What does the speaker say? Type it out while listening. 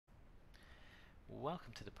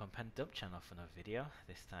Welcome to the Pump and Dump channel for another video,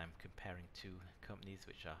 this time comparing two companies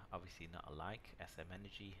which are obviously not alike, SM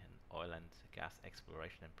Energy, an oil and gas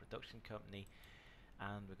exploration and production company,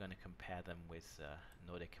 and we're going to compare them with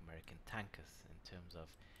Nordic American Tankers in terms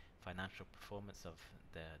of financial performance of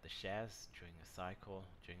the shares during a cycle,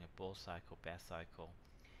 during a bull cycle, bear cycle,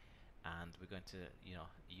 and we're going to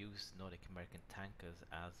use Nordic American Tankers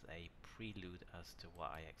as a prelude as to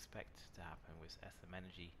what I expect to happen with SM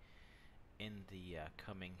Energy in the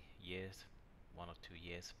coming years, 1 or 2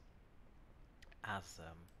 years, as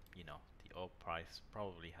the oil price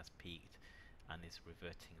probably has peaked and is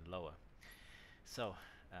reverting lower. So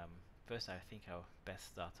first, I think I'll best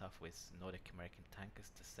start off with Nordic American Tankers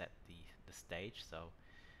to set the stage. So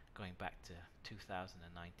going back to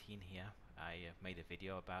 2019 here, I made a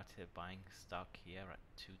video about it, buying stock here at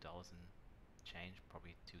 $2 and change,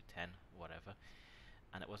 probably 210, whatever,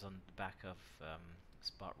 and it was on the back of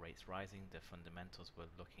spot rates rising. The fundamentals were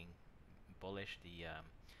looking bullish. The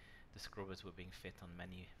scrubbers were being fit on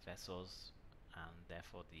many vessels, and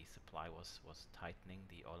therefore the supply was tightening.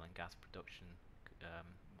 The oil and gas production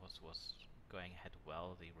was going ahead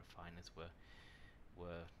well. The refiners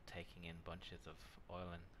were taking in bunches of oil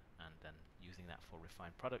and then using that for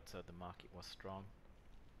refined products. So the market was strong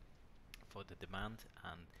for the demand,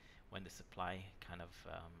 and when the supply kind of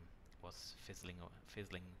was fizzling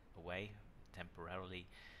away temporarily,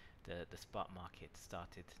 the spot market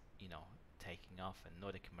started taking off, and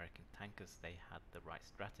Nordic American Tankers, they had the right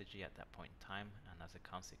strategy at that point in time, and as a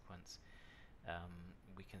consequence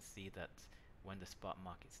we can see that when the spot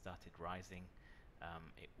market started rising,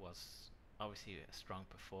 it was obviously a strong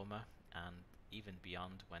performer, and even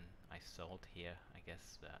beyond when I sold here, I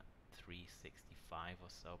guess 365 or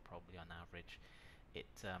so probably on average,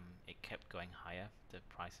 it kept going higher. The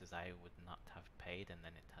prices I would not have paid, and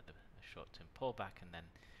then it had a short-term pullback, and then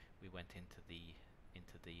we went into the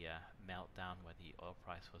meltdown where the oil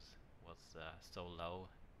price was so low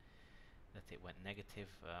that it went negative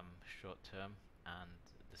short term, and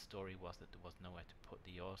the story was that there was nowhere to put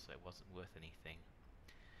the oil, so it wasn't worth anything.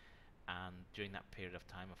 And during that period of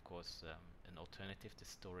time, of course, an alternative to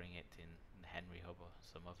storing it in the Henry Hub or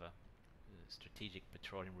some other strategic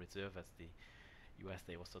petroleum reserve, as the US,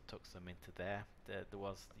 they also took some into there. There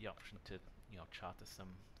was the option to charter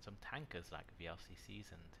some tankers like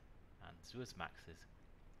VLCCs and Suezmaxes,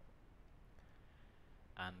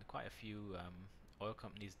 and quite a few oil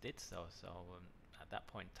companies did so. So at that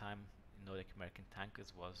point in time, Nordic American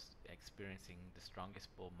Tankers was experiencing the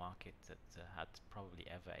strongest bull market that had probably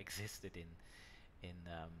ever existed in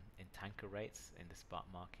tanker rates. In the spot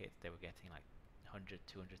market, they were getting like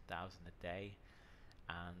 100-200,000 a day,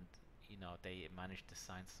 and they managed to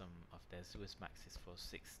sign some of their Suezmaxes for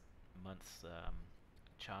 6 months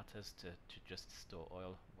charters to just store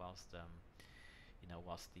oil whilst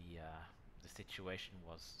whilst the situation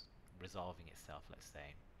was resolving itself, let's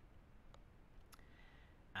say.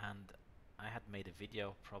 And I had made a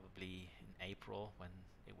video probably in April when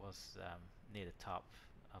it was near the top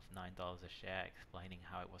of $9 a share, explaining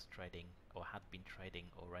how it was trading, or had been trading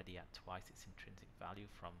already at twice its intrinsic value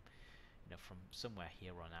from somewhere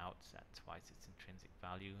here on out, at twice its intrinsic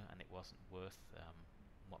value, and it wasn't worth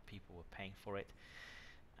what people were paying for it.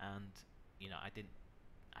 And I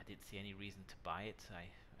didn't see any reason to buy it. I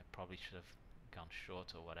probably should have gone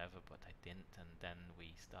short or whatever, but I didn't. And then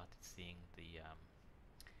we started seeing the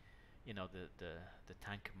the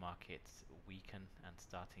tanker market weaken and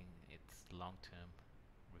starting its long-term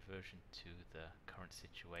reversion to the current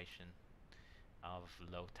situation of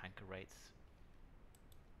low tanker rates.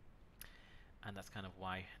 And that's kind of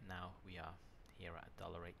why now we are here at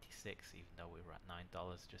 $1.86, even though we were at $9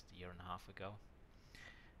 just a year and a half ago.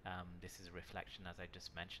 This is a reflection, as I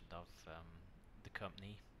just mentioned, of the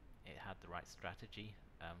company. It had the right strategy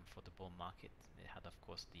for the bull market. It had, of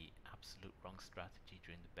course, the absolute wrong strategy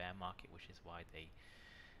during the bear market, which is why they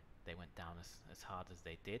went down as hard as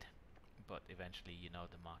they did. But eventually,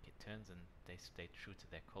 the market turns, and they stayed true to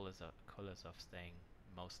their colors of staying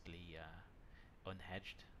mostly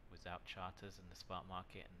unhedged, without charters in the spot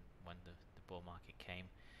market. And when the bull market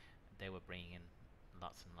came, they were bringing in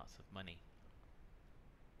lots and lots of money.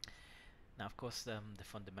 Now, of course, the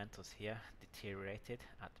fundamentals here deteriorated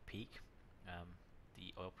at the peak.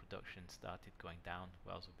 The oil production started going down,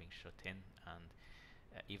 wells were being shut in, and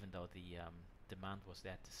even though the demand was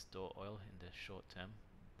there to store oil in the short term,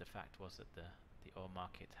 the fact was that the oil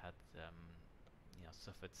market had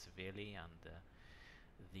suffered severely, and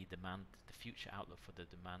the future outlook for the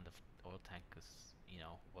demand of oil tankers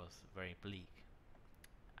was very bleak.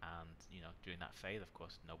 And during that phase, of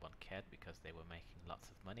course, no one cared because they were making lots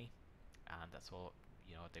of money, and that's all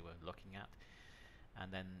they were looking at.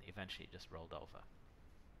 and then eventually it just rolled over,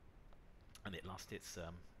 and it lost its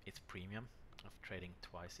premium of trading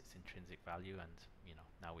twice its intrinsic value, and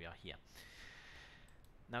now we are here.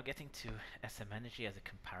 Now getting to SM Energy as a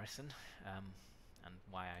comparison, and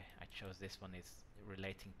why I chose this one is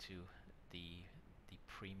relating to the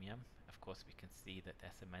premium. Of course, we can see that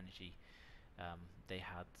SM Energy, they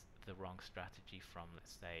had the wrong strategy from,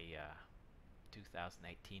 let's say,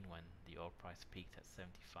 2018, when the oil price peaked at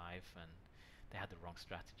 75, and they had the wrong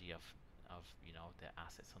strategy of their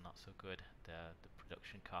assets are not so good. The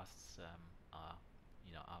production costs are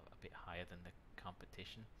are a bit higher than the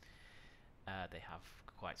competition. They have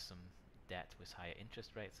quite some debt with higher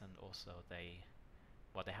interest rates, and also they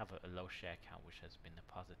have a low share count, which has been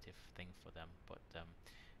a positive thing for them. But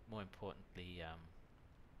more importantly,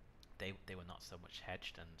 they were not so much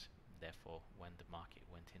hedged, and therefore when the market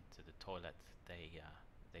went into the toilet,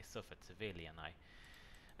 they suffered severely. And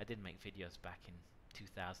I did make videos back in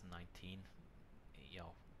 2019,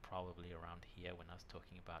 probably around here, when I was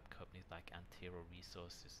talking about companies like Antero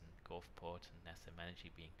Resources and Gulfport and SM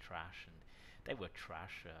Energy being trash, and they were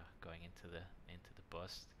trash going into the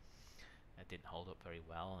bust. It didn't hold up very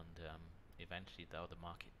well, and eventually, though, the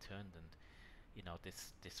market turned, and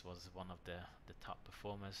this was one of the top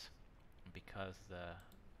performers, because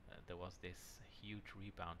there was this huge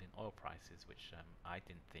rebound in oil prices, which I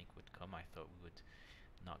didn't think would come. I thought we would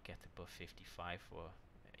not get above 55 for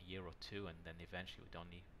a year or two, and then eventually would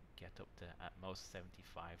only get up to at most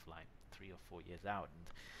 75 like 3 or 4 years out,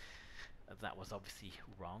 and that was obviously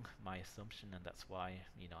wrong, my assumption, and that's why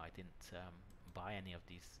I didn't buy any of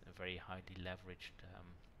these very highly leveraged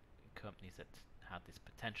companies that had this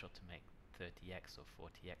potential to make 30x or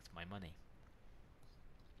 40x my money.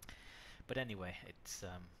 But anyway, it's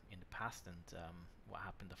in the past, and what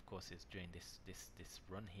happened, of course, is during this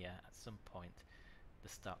run here, at some point the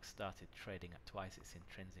stock started trading at twice its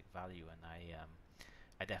intrinsic value, and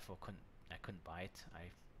I therefore couldn't buy it.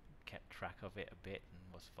 I kept track of it a bit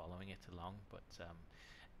and was following it along, but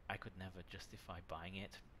I could never justify buying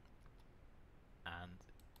it. And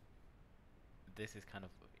this is kind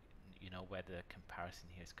of where the comparison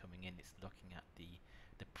here is coming in. It's looking at the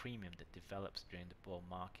premium that develops during the bull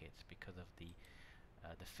market because of the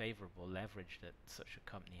favorable leverage that such a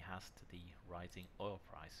company has to the rising oil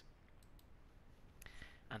price.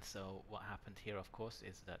 And so what happened here, of course,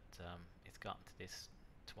 is that it's gotten to this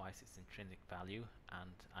twice its intrinsic value,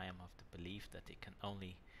 and I am of the belief that it can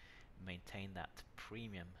only maintain that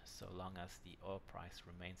premium so long as the oil price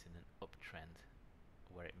remains in an uptrend,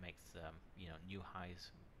 where it makes new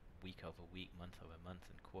highs week over week, month over month,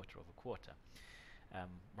 and quarter over quarter.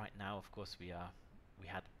 Right now, of course, we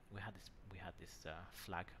had this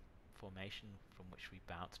flag formation from which we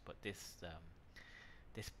bounced, but this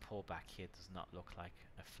pullback here does not look like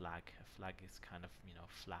a flag. A flag is kind of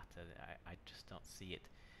flatter. I just don't see it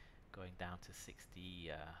going down to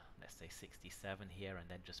 60, let's say 67 here, and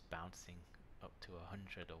then just bouncing up to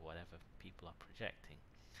 100 or whatever people are projecting.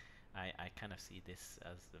 I kind of see this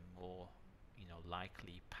as the more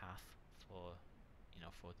likely path for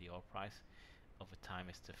for the oil price over time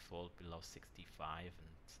is to fall below 65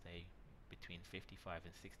 and stay between 55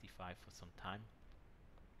 and 65 for some time.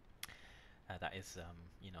 That is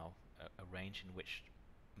a range in which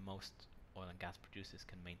most oil and gas producers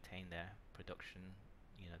can maintain their production,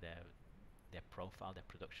 their profile, their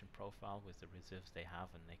production profile with the reserves they have,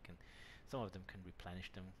 and some of them can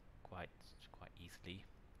replenish them quite easily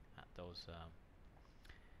at those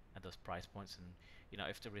price points. And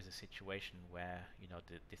if there is a situation where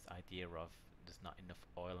this idea of there's not enough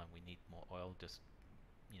oil and we need more oil just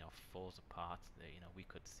falls apart, we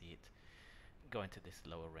could see it go into this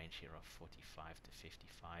lower range here of 45 to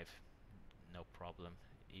 55, no problem.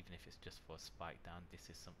 Even if it's just for a spike down, this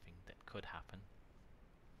is something that could happen,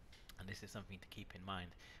 and this is something to keep in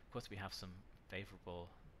mind. Of course, we have some favorable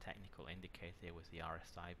technical indicators here with the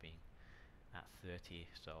RSI being at 30,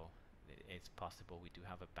 so it's possible we do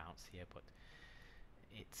have a bounce here, but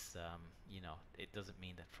it's it doesn't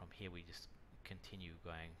mean that from here we just continue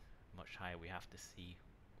going much higher. We have to see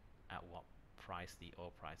at what price the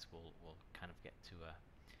oil price will kind of get to a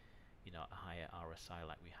higher RSI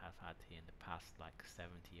like we have had here in the past, like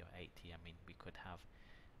 70 or 80. I mean, we could have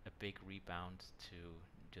a big rebound to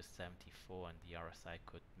just 74, and the RSI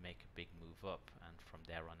could make a big move up, and from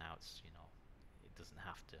there on out, it doesn't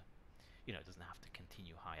have to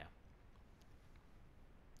continue higher.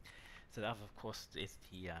 So that, of course, is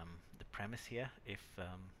the premise here. If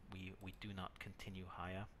we do not continue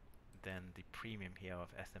higher, then the premium here of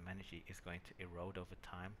SM Energy is going to erode over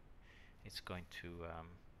time. It's going to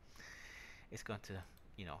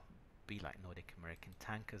be like Nordic American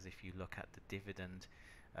Tankers. If you look at the dividend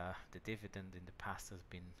in the past has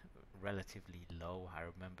been relatively low. I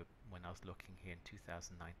remember when I was looking here in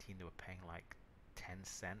 2019, they were paying like 10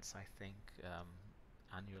 cents, I think,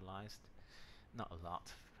 annualized. Not a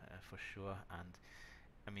lot, for sure. And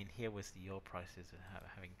I mean, here with the oil prices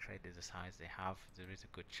having traded as high as they have, there is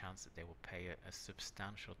a good chance that they will pay a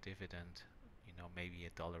substantial dividend. You know, maybe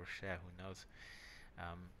 $1 a share. Who knows?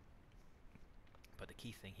 Um, but the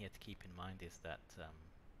key thing here to keep in mind is that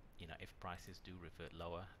you know, if prices do revert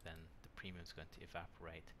lower, then the premium is going to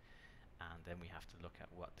evaporate, and then we have to look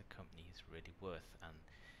at what the company is really worth. And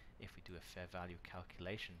if we do a fair value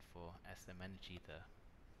calculation for SM Energy, the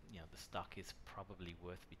stock is probably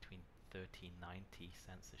worth between 13.90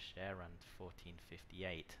 cents a share and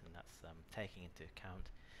 14.58, and that's taking into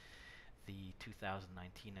account the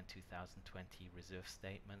 2019 and 2020 reserve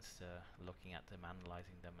statements, looking at them,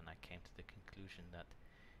 analyzing them, and I came to the conclusion that,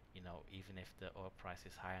 you know, even if the oil price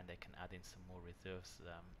is higher and they can add in some more reserves,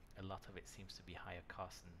 a lot of it seems to be higher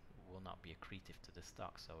cost and will not be accretive to the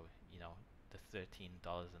stock. So, you know, the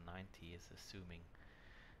 $13.90 is assuming,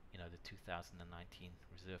 you know, the 2019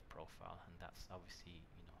 reserve profile, and that's obviously,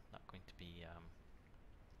 you know, not going to be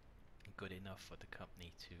good enough for the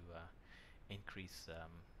company to increase,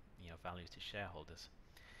 you know, value to shareholders.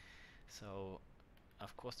 So,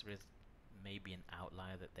 of course, there is maybe an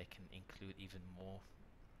outlier that they can include even more,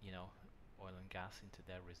 you know, oil and gas into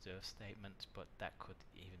their reserve statement, but that could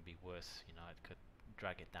even be worse. You know, it could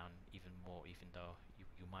drag it down even more, even though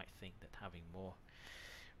you might think that having more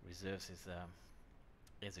reserves is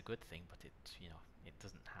a good thing, but it, you know, it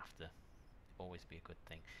doesn't have to always be a good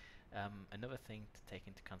thing. Another thing to take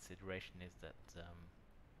into consideration is that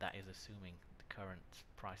that is assuming the current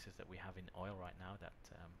prices that we have in oil right now, that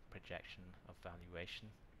projection of valuation,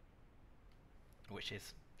 which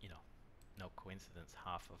is, you know, no coincidence,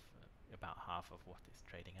 about half of what it's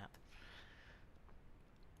trading at.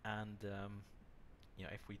 And you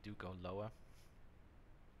know, if we do go lower,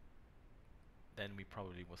 then we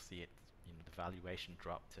probably will see it, you know, the valuation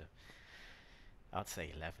drop to, I'd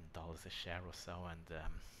say, $11 a share or so. And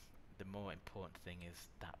the more important thing is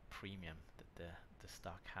that premium that the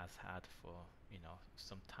stock has had for, you know,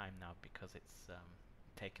 some time now, because it's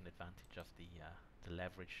taken advantage of the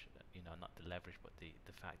leverage, you know, not the leverage, but the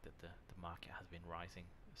fact that the market has been rising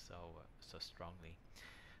so strongly.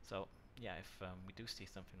 So yeah, if we do see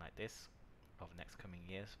something like this over the next coming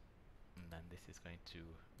years, then this is going to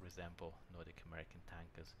resemble Nordic American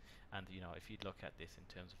Tankers. And you know, if you look at this in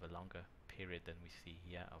terms of a longer period than we see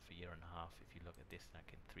here of a year and a half, if you look at this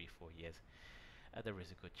like in 3-4 years, there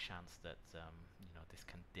is a good chance that you know, this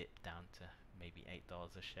can dip down to maybe $8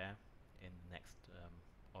 a share in the next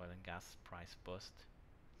oil and gas price bust,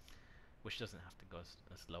 which doesn't have to go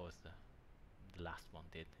as low as the last one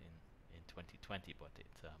did in 2020, but it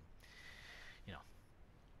you know,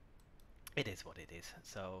 it is what it is.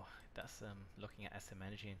 So that's looking at SM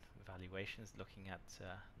Energy and valuations. Looking at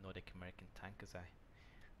Nordic American Tankers, I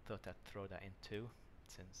thought I'd throw that in too,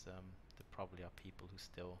 since there probably are people who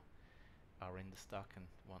still are in the stock and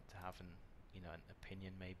want to have an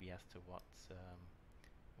opinion maybe as to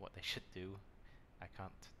what they should do. I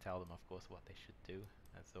can't tell them, of course, what they should do.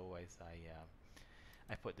 As always,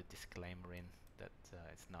 I put the disclaimer in that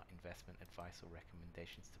it's not investment advice or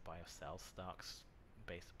recommendations to buy or sell stocks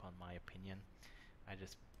based upon my opinion. I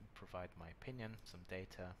just provide my opinion, some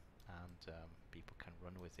data, and people can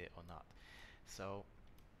run with it or not. So,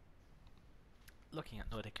 looking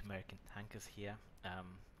at Nordic American Tankers here,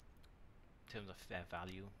 in terms of fair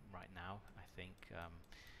value right now, I think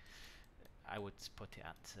I would put it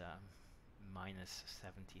at minus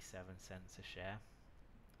 77 cents a share,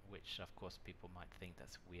 which of course people might think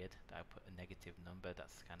that's weird that I put a negative number.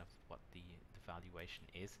 That's kind of what the valuation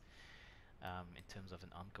is. In terms of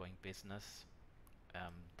an ongoing business,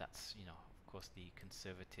 that's, you know, of course the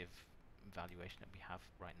conservative valuation that we have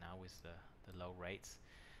right now is the low rates.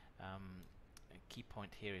 A key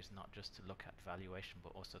point here is not just to look at valuation,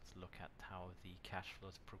 but also to look at how the cash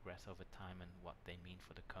flows progress over time and what they mean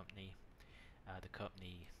for the company. The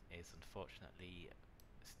company is unfortunately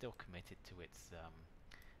still committed to its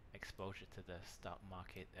exposure to the stock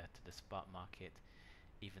market, to the spot market,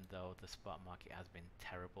 even though the spot market has been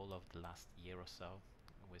terrible over the last year or so,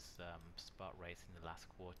 with spot rates in the last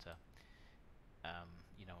quarter,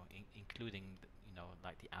 you know, including you know,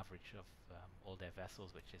 like the average of all their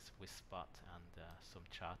vessels, which is with spot and some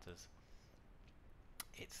charters,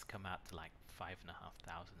 it's come out to like 5,500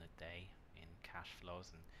 a day in cash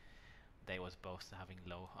flows, and they was both having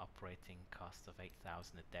low operating costs of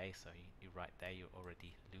 8,000 a day. So you right there, you're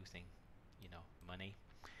already losing, you know, money.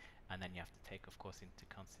 And then you have to take, of course, into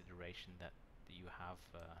consideration that you have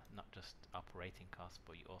not just operating costs,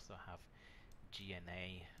 but you also have G&A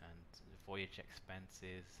and voyage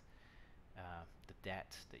expenses, the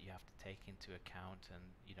debt that you have to take into account, and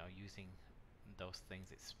using those things,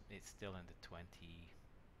 it's still in the 27,000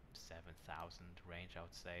 range, I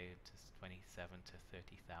would say, to 27 to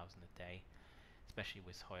 30,000 a day, especially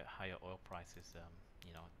with higher oil prices.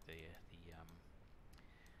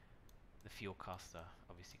 The fuel costs are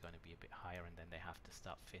obviously going to be a bit higher, and then they have to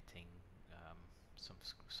start fitting some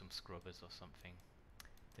scrubbers or something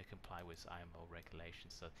to comply with IMO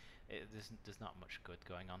regulations. So there's not much good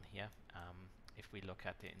going on here. If we look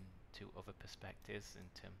at it in two other perspectives, in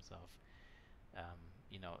terms of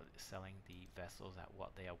selling the vessels at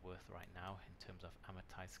what they are worth right now in terms of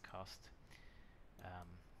amortized cost,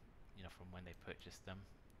 from when they purchased them,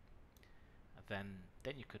 then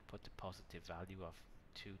you could put a positive value of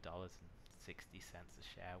 $2.60 a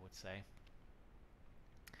share, I would say.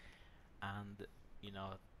 And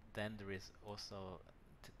then there is also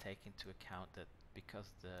to take into account that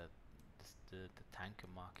because the tanker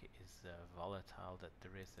market is volatile, that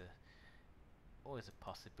there is always a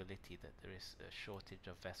possibility that there is a shortage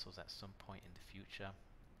of vessels at some point in the future,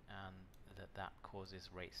 and that causes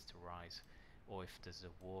rates to rise. Or if there's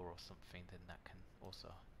a war or something, then that can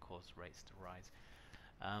also cause rates to rise.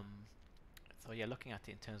 So yeah, looking at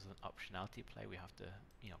it in terms of an optionality play, we have to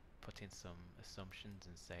put in some assumptions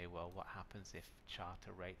and say, well, what happens if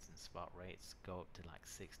charter rates and spot rates go up to like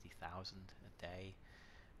 60,000 a day?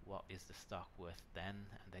 What is the stock worth then?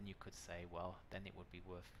 And then you could say, well, then it would be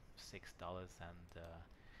worth $6 and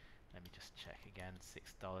let me just check again,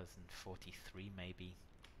 $6.43 maybe.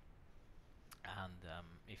 And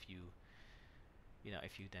if you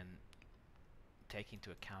then take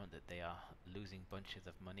into account that they are losing bunches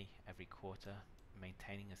of money every quarter,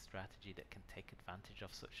 maintaining a strategy that can take advantage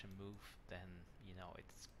of such a move, then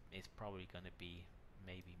it's probably going to be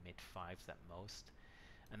maybe mid fives at most.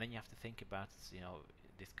 And then you have to think about,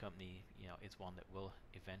 this company, is one that will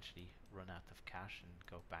eventually run out of cash and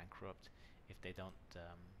go bankrupt if they don't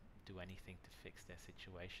do anything to fix their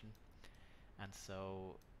situation. And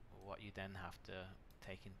so what you then have to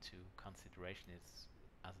take into consideration is,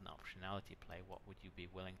 as an optionality play, what would you be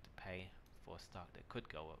willing to pay for a stock that could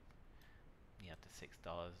go up to $6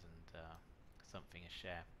 and something a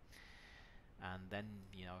share? And then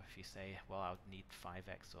if you say, well, I would need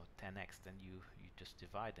 5x or 10x, then you just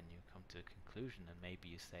divide and you come to a conclusion, and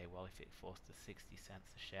maybe you say, well, if it falls to 60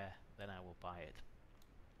 cents a share, then I will buy it.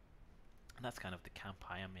 And that's kind of the camp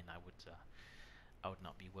I am in. I would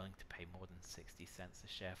not be willing to pay more than 60 cents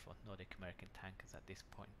a share for Nordic American Tankers at this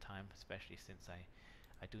point in time, especially since I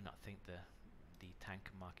do not think the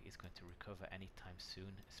tanker market is going to recover anytime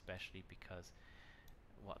soon, especially because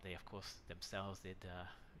what they of course themselves did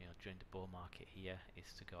during the bull market here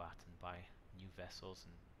is to go out and buy new vessels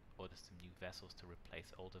and order some new vessels to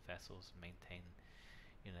replace older vessels, maintain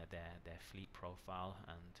their fleet profile,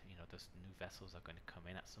 and those new vessels are going to come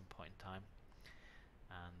in at some point in time,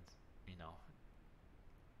 and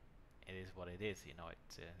it is what it is. It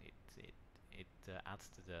adds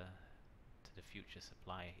to the future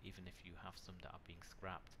supply, even if you have some that are being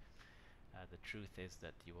scrapped. The truth is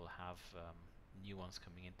that you will have new ones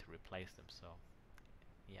coming in to replace them. So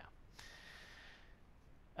yeah.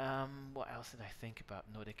 What else did I think about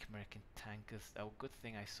Nordic American Tankers? Oh, good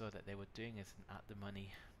thing I saw that they were doing is an at the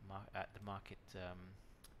market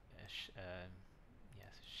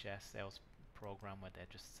share sales program, where they're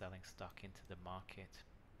just selling stock into the market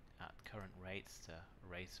at current rates to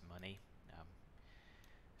raise money.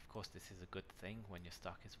 Of course, this is a good thing when your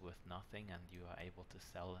stock is worth nothing and you are able to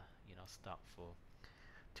sell stock for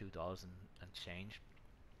 $2 and change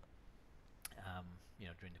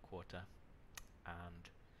during the quarter. And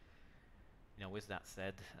with that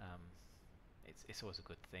said, it's always a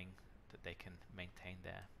good thing that they can maintain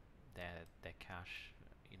their cash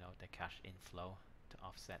their cash inflow to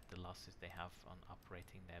offset the losses they have on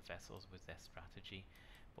operating their vessels with their strategy.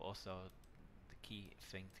 But also the key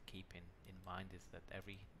thing to keep in mind is that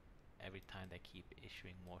every time they keep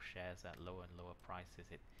issuing more shares at lower and lower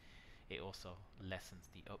prices, it also lessens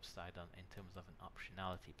the upside in terms of an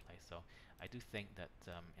optionality play. So I do think that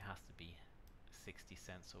it has to be 60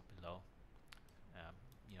 cents or below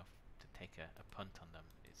to take a punt on them.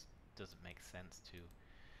 It doesn't make sense to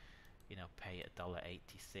pay $1.86. It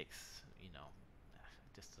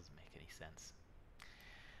just doesn't make any sense.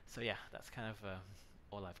 So yeah, that's kind of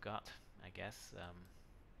all I've got, I guess.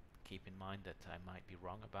 Keep in mind that I might be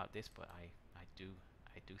wrong about this, but I do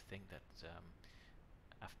think that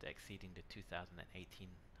after exceeding the 2018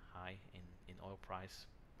 high in oil price,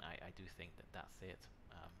 I do think that that's it.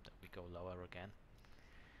 that we go lower again.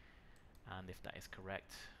 And if that is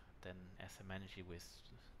correct, then SM Energy, with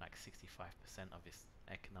like 65% of its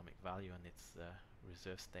economic value and its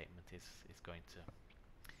reserve statement, is going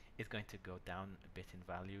to go down a bit in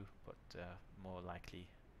value, but more likely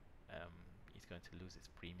it's going to lose its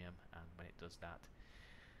premium. And when it does that,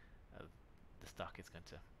 the stock is going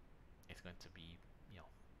to be, you know,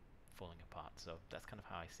 falling apart. So that's kind of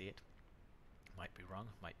how I see it. Might be wrong,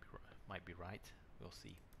 might be right. We'll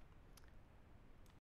see.